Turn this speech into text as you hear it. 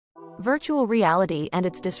Virtual reality and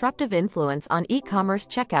its disruptive influence on e-commerce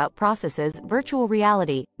checkout processes. Virtual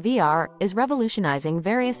reality, VR, is revolutionizing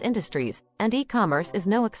various industries, and e-commerce is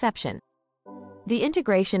no exception. The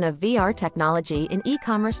integration of VR technology in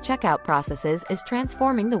e-commerce checkout processes is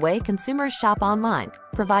transforming the way consumers shop online,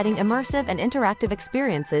 providing immersive and interactive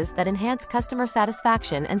experiences that enhance customer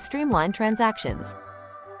satisfaction and streamline transactions.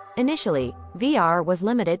 Initially, VR was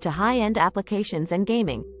limited to high-end applications and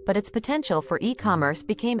gaming, but its potential for e-commerce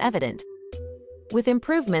became evident. With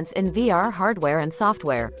improvements in VR hardware and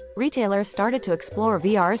software, retailers started to explore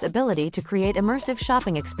VR's ability to create immersive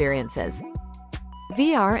shopping experiences.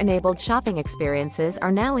 VR-enabled shopping experiences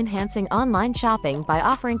are now enhancing online shopping by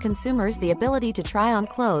offering consumers the ability to try on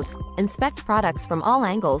clothes, inspect products from all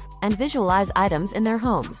angles, and visualize items in their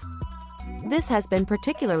homes. This has been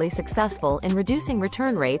particularly successful in reducing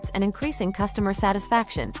return rates and increasing customer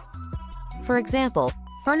satisfaction. For example,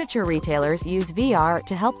 furniture retailers use VR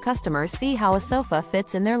to help customers see how a sofa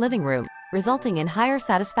fits in their living room, resulting in higher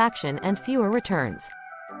satisfaction and fewer returns.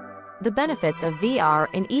 The benefits of VR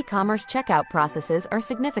in e-commerce checkout processes are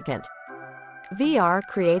significant. VR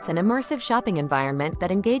creates an immersive shopping environment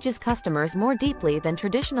that engages customers more deeply than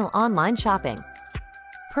traditional online shopping.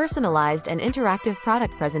 Personalized and interactive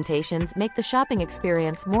product presentations make the shopping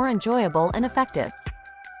experience more enjoyable and effective.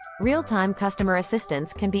 Real-time customer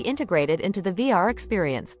assistance can be integrated into the VR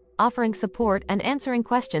experience, offering support and answering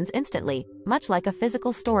questions instantly, much like a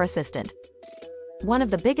physical store assistant. One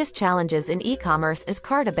of the biggest challenges in e-commerce is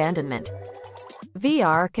cart abandonment.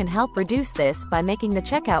 VR can help reduce this by making the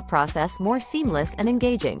checkout process more seamless and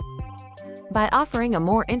engaging. By offering a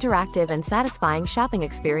more interactive and satisfying shopping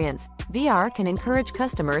experience, VR can encourage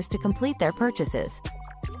customers to complete their purchases.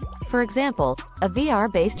 For example, a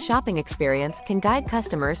VR-based shopping experience can guide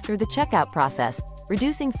customers through the checkout process,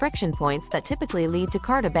 reducing friction points that typically lead to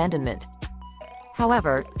cart abandonment.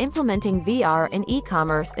 However, implementing VR in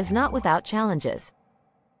e-commerce is not without challenges.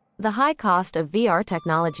 The high cost of VR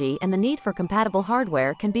technology and the need for compatible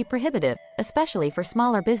hardware can be prohibitive, especially for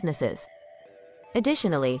smaller businesses.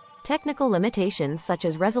 Additionally, technical limitations such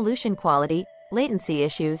as resolution quality, latency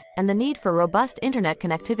issues, and the need for robust internet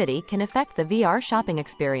connectivity can affect the VR shopping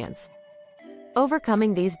experience.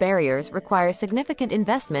 Overcoming these barriers requires significant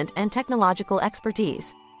investment and technological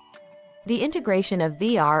expertise. The integration of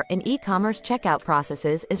VR in e-commerce checkout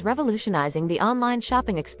processes is revolutionizing the online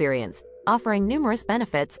shopping experience, offering numerous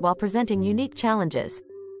benefits while presenting unique challenges.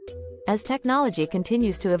 As technology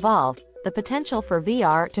continues to evolve, the potential for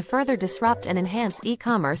VR to further disrupt and enhance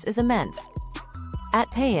e-commerce is immense. At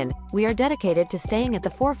Payin, we are dedicated to staying at the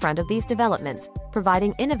forefront of these developments,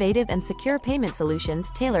 providing innovative and secure payment solutions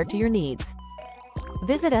tailored to your needs.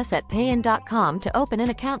 Visit us at payin.com to open an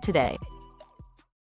account today.